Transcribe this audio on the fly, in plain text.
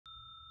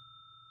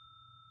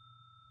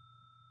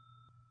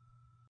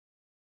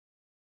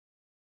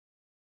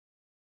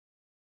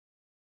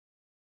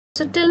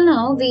So till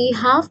now we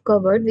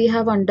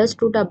have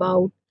understood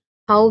about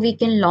how we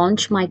can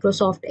launch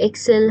Microsoft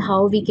Excel,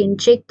 how we can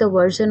check the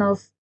version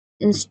of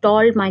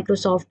installed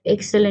Microsoft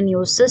Excel in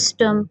your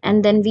system,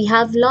 and then we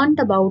have learned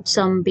about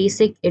some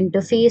basic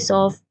interface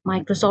of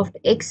Microsoft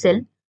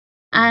Excel,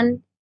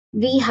 and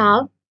we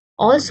have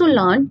also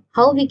learned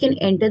how we can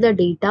enter the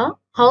data,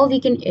 how we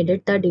can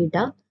edit the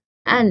data,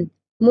 and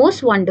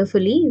most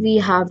wonderfully, we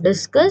have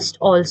discussed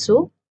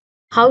also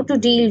how to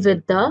deal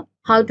with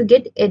how to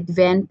get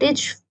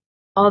advantage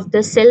of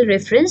the cell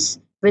reference,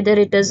 whether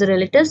it is a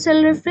relative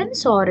cell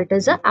reference or it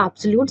is an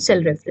absolute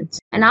cell reference.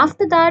 And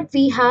after that,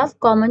 we have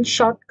common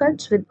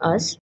shortcuts with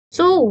us.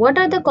 So what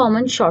are the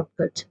common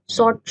shortcuts?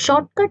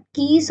 Shortcut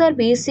keys are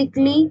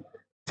basically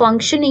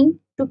functioning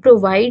to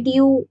provide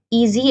you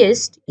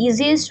easiest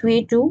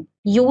way to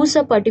use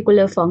a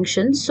particular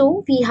function.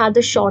 So we have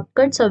the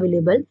shortcuts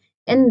available.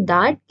 In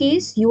that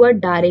case, you are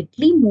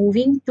directly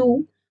moving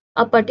to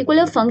a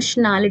particular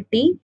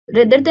functionality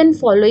rather than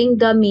following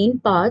the main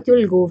path. You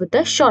will go with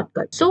a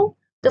shortcut. So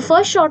the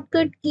first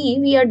shortcut key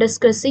we are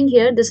discussing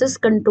here, this is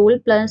control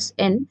plus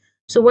n.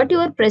 So what you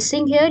are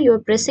pressing here, you are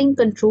pressing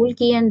control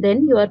key and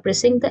then you are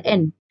pressing the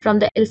n from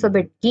the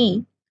alphabet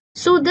key.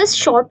 So this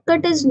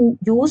shortcut is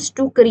used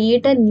to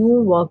create a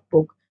new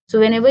workbook. So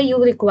whenever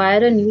you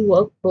require a new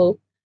workbook,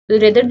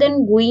 rather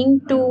than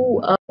going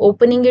to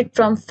opening it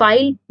from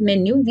file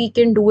menu, we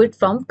can do it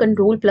from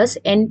control plus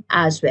n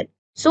as well.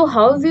 So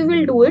how we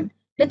will do it?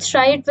 Let's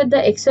try it with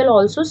the Excel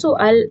also. So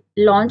I'll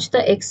launch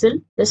the Excel,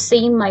 the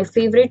same my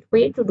favorite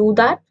way to do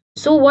that.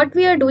 So what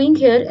we are doing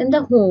here in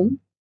the home,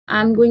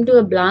 I'm going to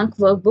a blank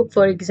workbook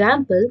for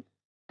example,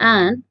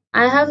 and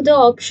I have the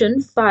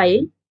option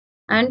file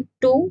and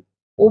to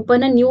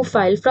open a new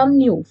file from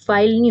new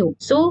file new.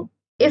 So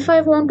if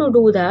I want to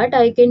do that,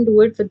 I can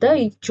do it with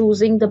the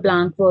choosing the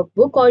blank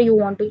workbook, or you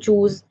want to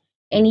choose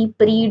any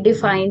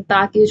predefined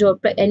package or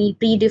any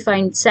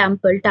predefined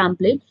sample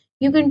template,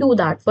 you can do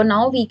that. For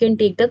now, we can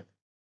take the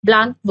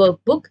blank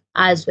workbook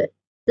as well.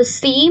 The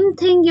same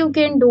thing you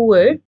can do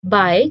it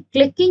by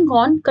clicking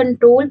on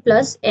Control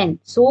plus N.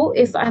 So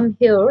if I'm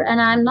here and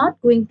I'm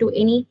not going to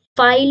any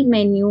file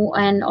menu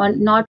and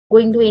on not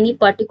going to any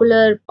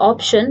particular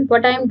option,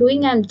 what I'm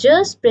doing, I'm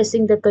just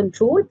pressing the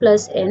Control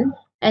plus N,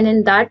 and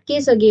in that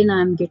case again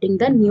I'm getting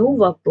the new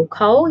workbook.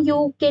 How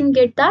you can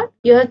get that?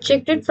 You have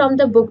checked it from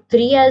the book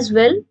 3 as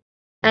well.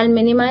 I'll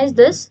minimize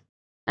this.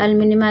 I'll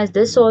minimize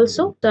this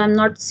also. So I'm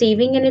not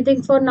saving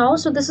anything for now.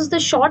 So this is the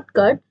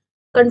shortcut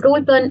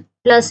Control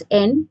plus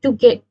N to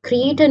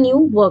create a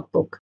new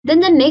workbook. Then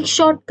the next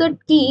shortcut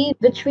key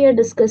which we are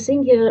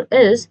discussing here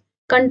is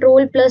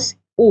Control plus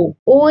O.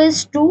 O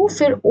is to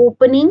for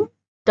opening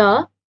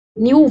the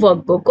new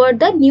workbook, or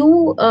the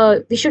new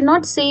we should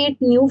not say it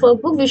new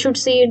workbook, we should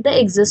say it the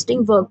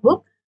existing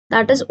workbook.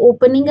 That is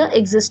opening a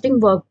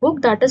existing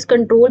workbook, that is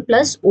Control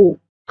plus O.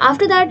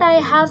 After that, I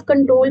have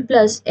Control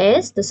plus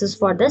S. This is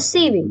for the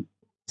saving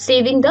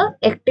the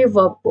active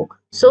workbook.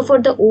 So for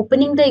the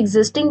opening the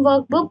existing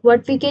workbook,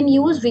 what we can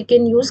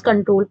use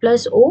Control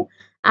plus O,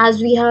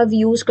 as we have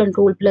used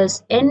Control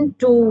plus N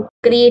to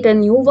create a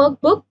new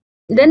workbook.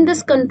 Then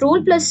this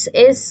Control plus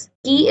S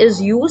key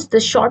is used, the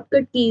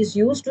shortcut key is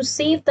used to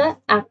save the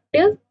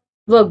active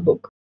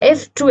workbook.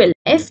 F12.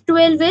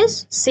 F12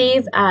 is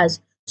save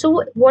as.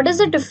 So what is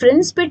the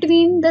difference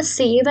between the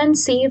save and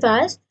save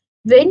as?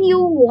 When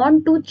you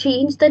want to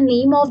change the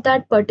name of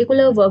that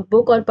particular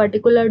workbook or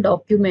particular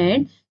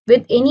document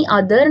with any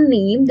other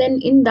name, then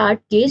in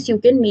that case you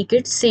can make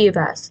it save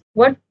as.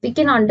 What we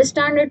can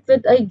understand it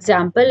with an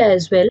example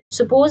as well.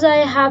 Suppose I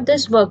have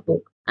this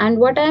workbook and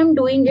what I am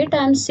doing it,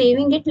 I am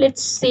saving it.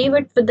 Let's save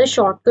it with the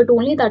shortcut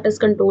only, that is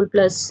Control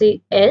plus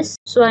S.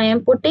 So I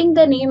am putting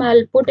the name,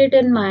 I'll put it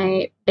in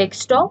my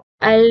desktop.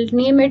 I'll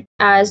name it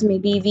as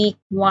maybe week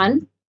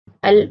 1.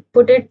 I'll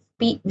put it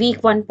week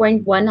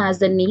 1.1 as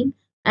the name,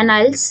 and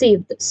I'll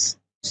save this.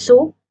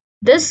 So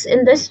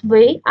in this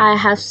way, I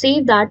have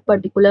saved that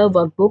particular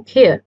workbook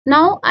here.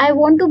 Now I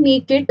want to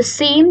make it the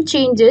same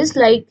changes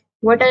like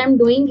what I am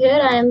doing here.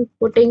 I am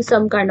putting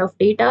some kind of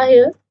data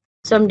here.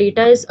 Some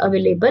data is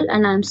available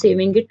and I'm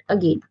saving it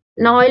again.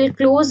 Now I'll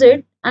close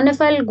it, and if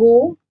I'll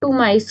go to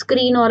my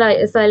screen, or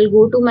if I'll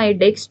go to my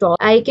desktop,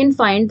 I can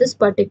find this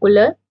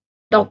particular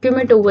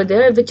document over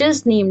there which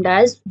is named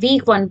as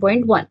week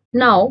 1.1.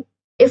 Now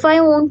if I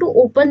want to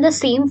open the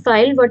same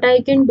file, what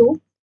I can do,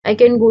 I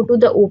can go to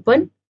the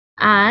open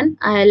and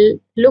I'll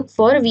look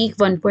for week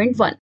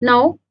 1.1.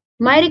 Now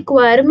my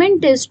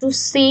requirement is to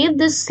save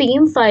the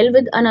same file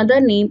with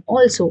another name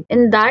also.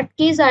 In that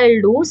case,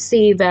 I'll do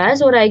save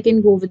as, or I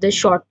can go with the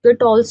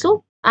shortcut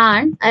also,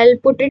 and I'll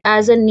put it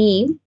as a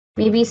name,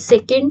 maybe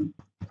second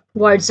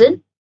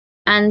version,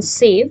 and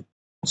save.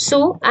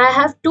 So I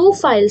have two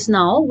files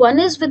now. One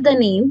is with the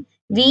name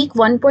week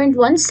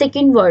 1.1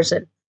 second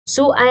version.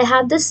 So I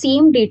have the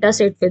same data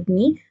set with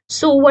me.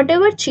 So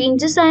whatever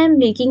changes I am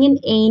making in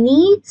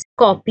any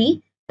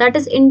copy, that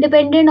is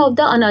independent of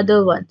the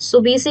another one.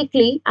 So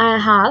basically I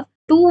have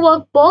two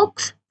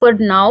workbooks for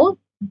now.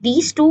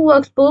 These two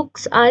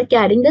workbooks are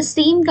carrying the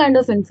same kind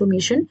of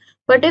information.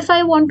 But if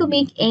I want to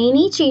make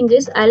any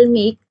changes, I'll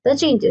make the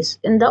changes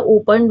in the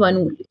opened one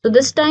only. So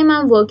this time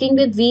I'm working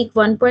with week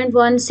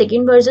 1.1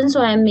 second version,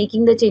 so I am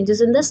making the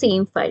changes in the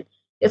same file.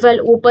 If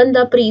I'll open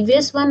the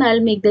previous one,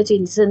 I'll make the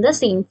changes in the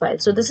same file.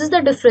 So this is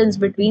the difference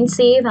between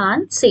save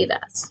and save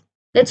as.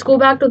 Let's go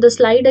back to the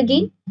slide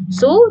again.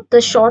 So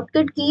the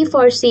shortcut key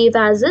for save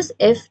as is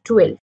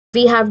F12.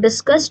 We have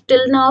discussed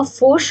till now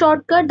 4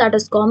 shortcuts, that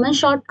is common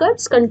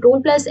shortcuts.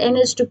 Control plus N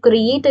is to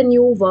create a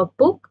new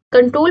workbook.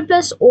 Control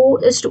plus O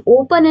is to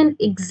open an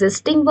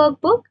existing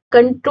workbook.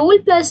 Control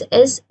plus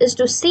S is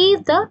to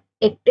save the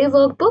active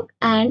workbook,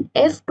 and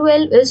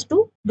F12 is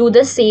to do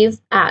the save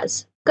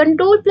as.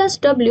 Control plus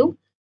W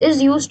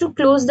is used to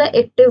close the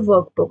active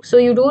workbook. So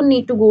you don't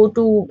need to go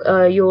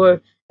to your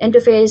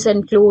interface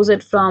and close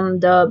it from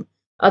the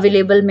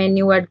available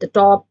menu at the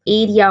top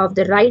area of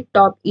the right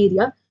top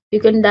area. You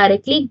can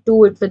directly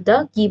do it with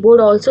the keyboard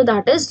also,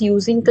 that is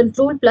using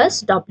Control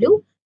plus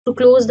W to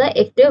close the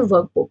active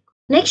workbook.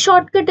 Next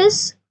shortcut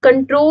is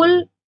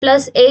Control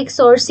plus X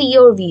or C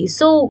or V.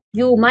 So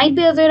you might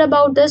be aware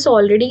about this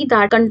already,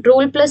 that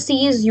Control plus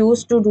C is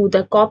used to do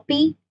the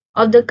copy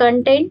of the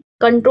content.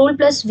 Control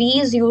plus V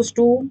is used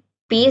to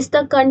paste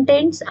the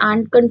contents,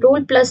 and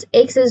Control plus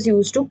X is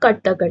used to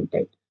cut the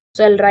content.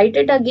 So I'll write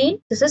it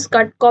again. This is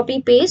cut,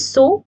 copy, paste.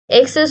 So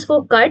X is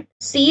for cut,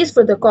 C is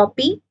for the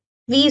copy,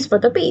 V is for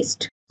the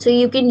paste. So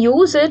you can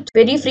use it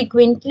very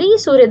frequently.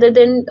 So rather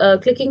than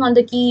clicking on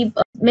the key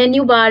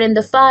menu bar in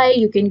the file,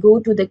 you can go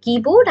to the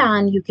keyboard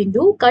and you can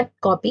do cut,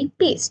 copy,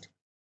 paste.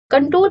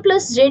 Control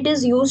plus Z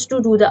is used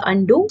to do the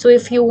undo. So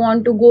if you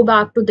want to go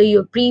back to the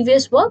your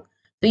previous work,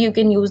 so you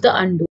can use the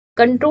undo.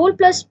 Control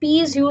plus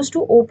P is used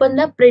to open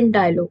the print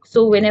dialog.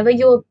 So whenever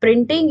you're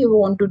printing, you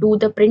want to do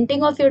the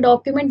printing of your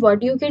document,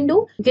 what you can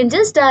do? You can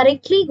just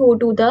directly go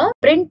to the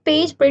print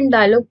page, print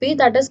dialog page,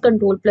 that is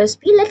Control plus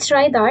P. Let's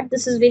try that.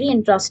 This is very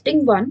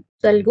interesting one.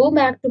 So I'll go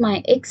back to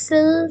my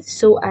Excel.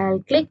 So I'll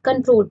click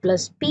Control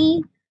plus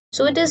P.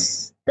 So it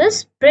is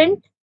this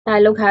print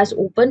dialog has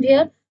opened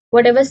here.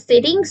 Whatever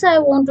settings I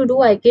want to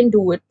do, I can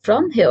do it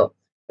from here.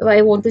 If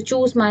I want to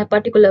choose my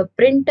particular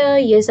printer,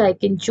 yes, I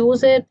can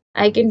choose it.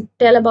 I can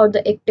tell about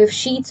the active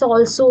sheets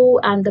also,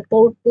 and the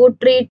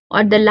portrait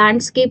or the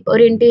landscape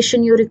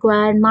orientation you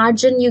require.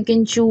 Margin you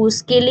can choose,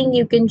 scaling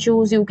you can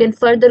choose. You can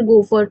further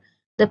go for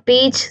the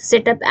page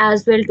setup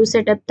as well to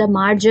set up the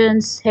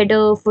margins,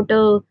 header,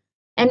 footer,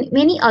 and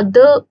many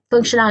other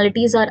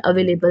functionalities are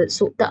available.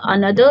 So the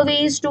another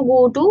way is to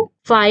go to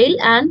file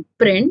and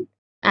print.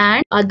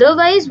 And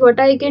otherwise, what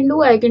I can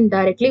do, I can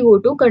directly go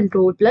to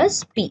Control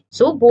plus P.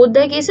 So both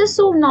the cases,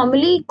 so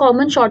normally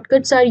common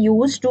shortcuts are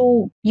used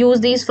to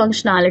use these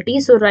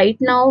functionalities. So right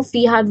now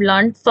we have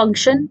learned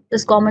function,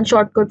 this common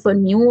shortcut for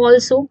new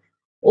also,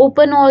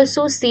 open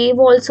also, save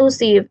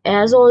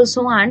as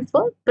also, and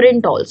for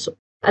print also.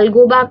 I'll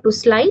go back to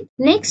slide.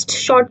 Next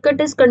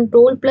shortcut is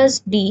Control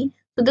plus D.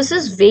 So this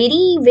is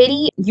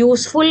very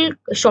useful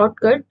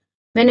shortcut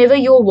whenever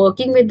you're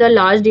working with the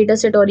large data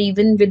set, or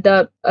even with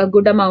the a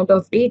good amount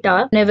of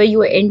data. Whenever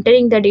you are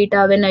entering the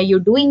data, when you're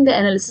doing the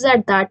analysis,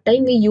 at that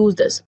time we use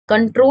this.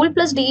 Control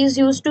plus D is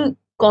used to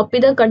copy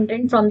the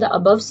content from the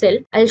above cell.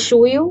 I'll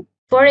show you.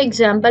 For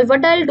example,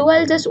 what I'll do,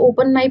 I'll just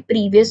open my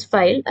previous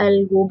file.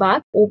 I'll go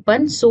back,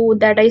 open, so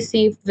that I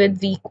saved with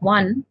week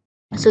 1.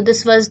 So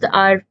this was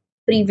our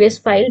previous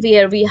file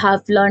where we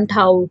have learned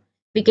how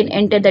we can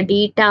enter the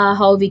data,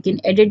 how we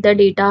can edit the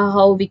data,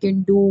 how we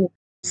can do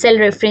cell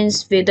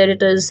reference, whether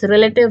it is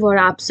relative or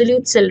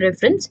absolute cell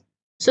reference.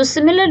 So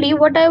similarly,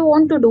 what I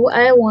want to do,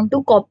 I want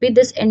to copy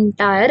this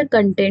entire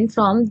content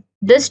from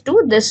this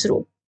to this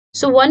row.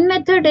 So one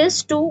method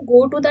is to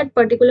go to that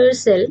particular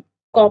cell,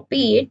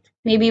 copy it,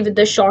 maybe with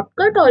the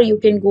shortcut, or you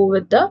can go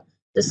with the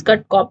this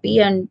cut, copy,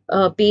 and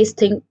paste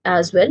thing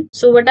as well.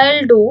 So what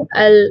I'll do,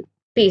 I'll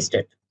paste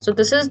it. So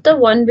this is the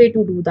one way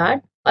to do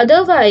that.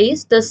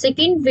 Otherwise, the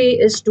second way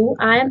is to,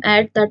 I am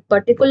at that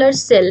particular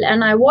cell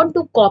and I want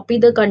to copy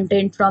the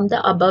content from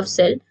the above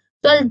cell.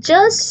 So I'll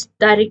just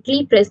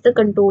directly press the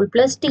Control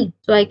plus T.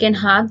 So I can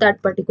have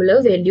that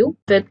particular value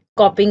with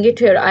copying it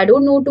here. I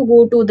don't know to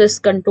go to this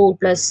Control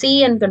plus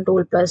C and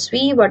Control plus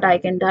V. What I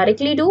can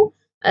directly do,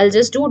 I'll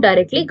just do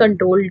directly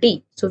Control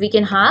D. So we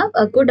can have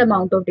a good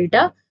amount of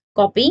data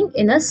copying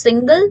in a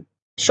single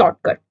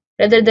shortcut.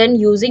 Rather than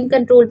using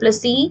Control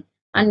plus C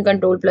and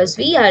Control plus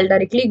V, I'll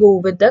directly go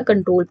with the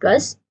Control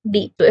plus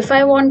D. So if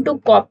I want to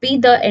copy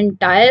the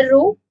entire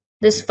row,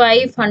 this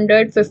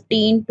 500,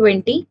 15,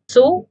 20.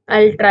 So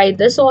I'll try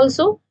this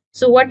also.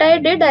 So what I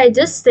did, I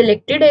just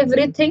selected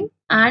everything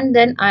and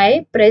then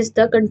I pressed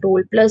the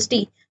Control plus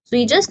D. So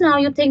you just now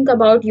you think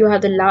about, you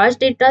have the large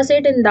data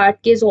set. In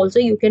that case also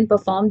you can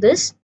perform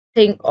this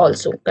thing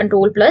also,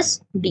 Control plus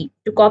D,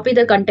 to copy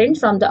the content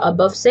from the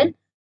above cell.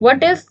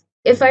 What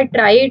if I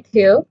try it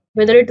here,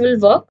 whether it will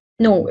work?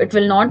 No, it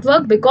will not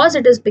work, because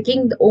it is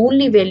picking the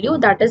only value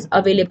that is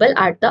available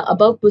at the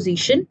above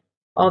position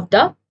of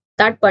that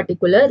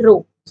particular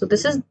row. So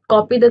this is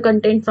copy the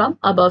content from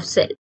above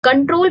cell.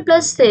 Control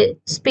plus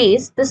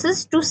space, this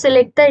is to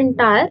select the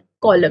entire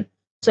column.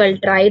 So I'll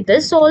try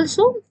this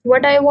also.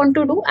 What I want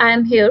to do, I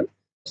am here.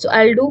 So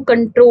I'll do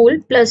control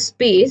plus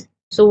space.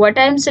 So what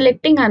I'm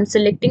selecting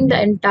the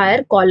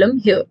entire column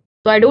here.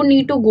 So I don't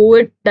need to go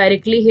it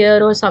directly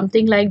here or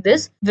something like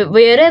this.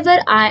 Wherever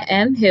I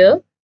am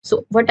here.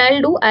 So what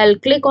I'll do, I'll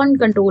click on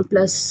control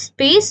plus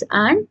space,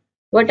 and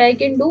what I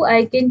can do,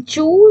 I can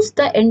choose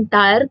the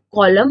entire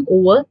column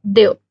over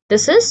there.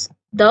 This is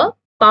the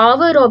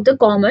power of the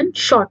common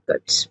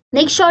shortcuts.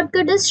 Next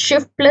shortcut is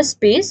shift plus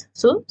space.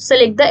 So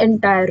select the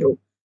entire row.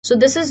 So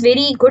this is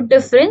very good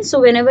difference.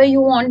 So whenever you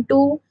want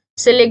to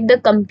select the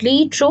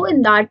complete row,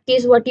 in that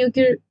case, what you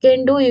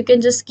can do, you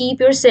can just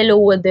keep your cell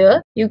over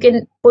there. You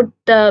can put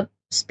the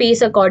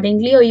space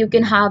accordingly, or you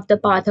can have the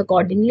path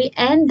accordingly,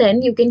 and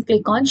then you can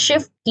click on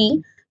shift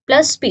key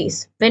plus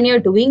space. When you're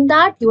doing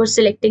that, you are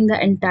selecting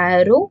the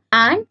entire row.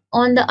 And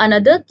on the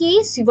another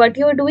case, what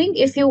you're doing,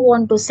 if you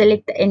want to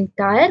select the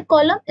entire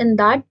column, in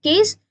that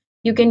case,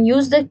 you can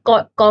use the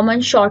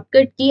common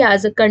shortcut key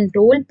as a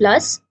control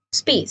plus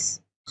space.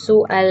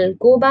 So I'll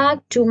go back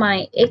to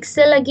my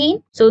Excel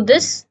again. So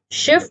this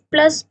shift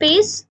plus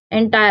space,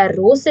 entire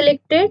row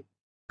selected,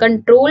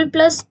 control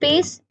plus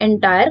space,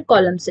 entire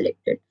column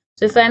selected.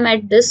 So if I'm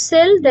at this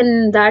cell, then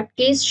in that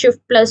case, shift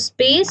plus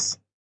space,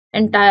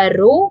 entire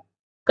row,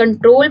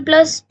 control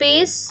plus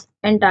space,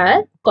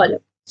 entire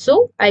column.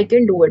 So I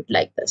can do it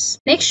like this.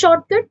 Next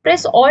shortcut,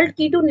 press Alt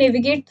key to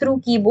navigate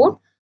through keyboard.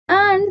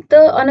 And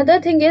the another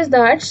thing is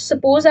that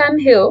suppose I'm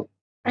here,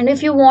 and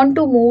if you want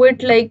to move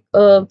it like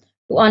to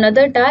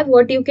another tab,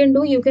 what you can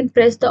do, you can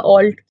press the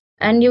Alt,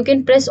 and you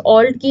can press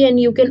Alt key,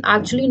 and you can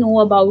actually know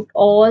about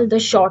all the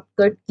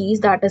shortcut keys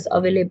that is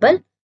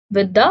available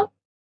with the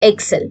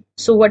Excel.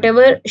 So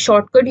whatever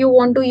shortcut you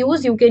want to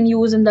use, you can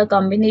use in the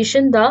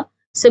combination. The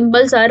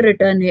symbols are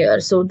written here.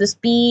 So this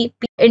P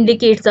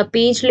indicates the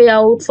page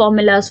layout,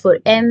 formulas for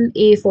M,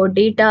 A for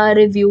data,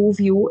 review,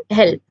 view,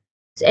 help.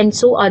 And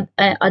so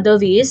other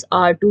ways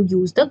are to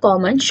use the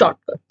common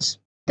shortcuts.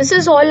 This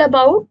is all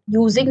about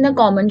using the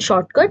common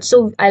shortcut.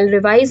 So I'll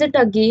revise it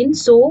again.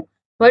 So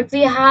what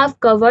we have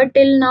covered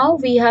till now,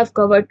 we have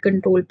covered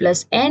control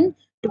plus N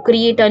to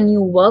create a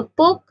new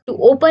workbook. To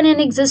open an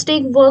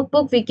existing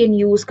workbook, we can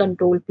use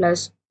control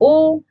plus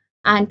O.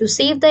 And to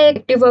save the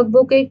active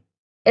workbook, it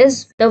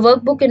is the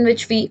workbook in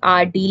which we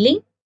are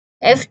dealing.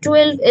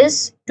 F12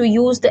 is to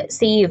use the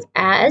save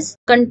as.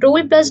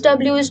 Control plus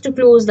W is to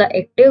close the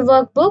active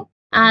workbook.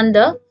 And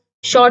the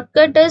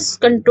shortcut is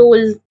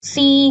Control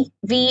C,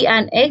 V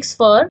and X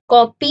for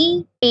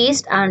copy,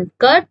 paste and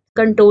cut.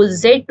 Control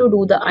Z to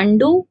do the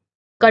undo.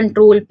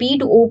 Control P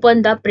to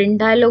open the print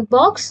dialog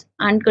box.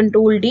 And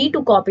Control D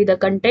to copy the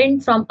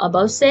content from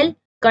above cell.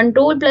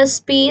 Control plus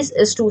space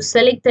is to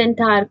select the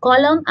entire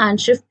column, and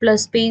Shift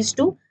plus space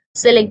to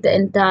select the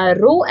entire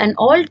row, and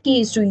Alt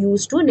key is to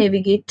use to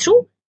navigate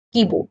through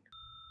keyboard.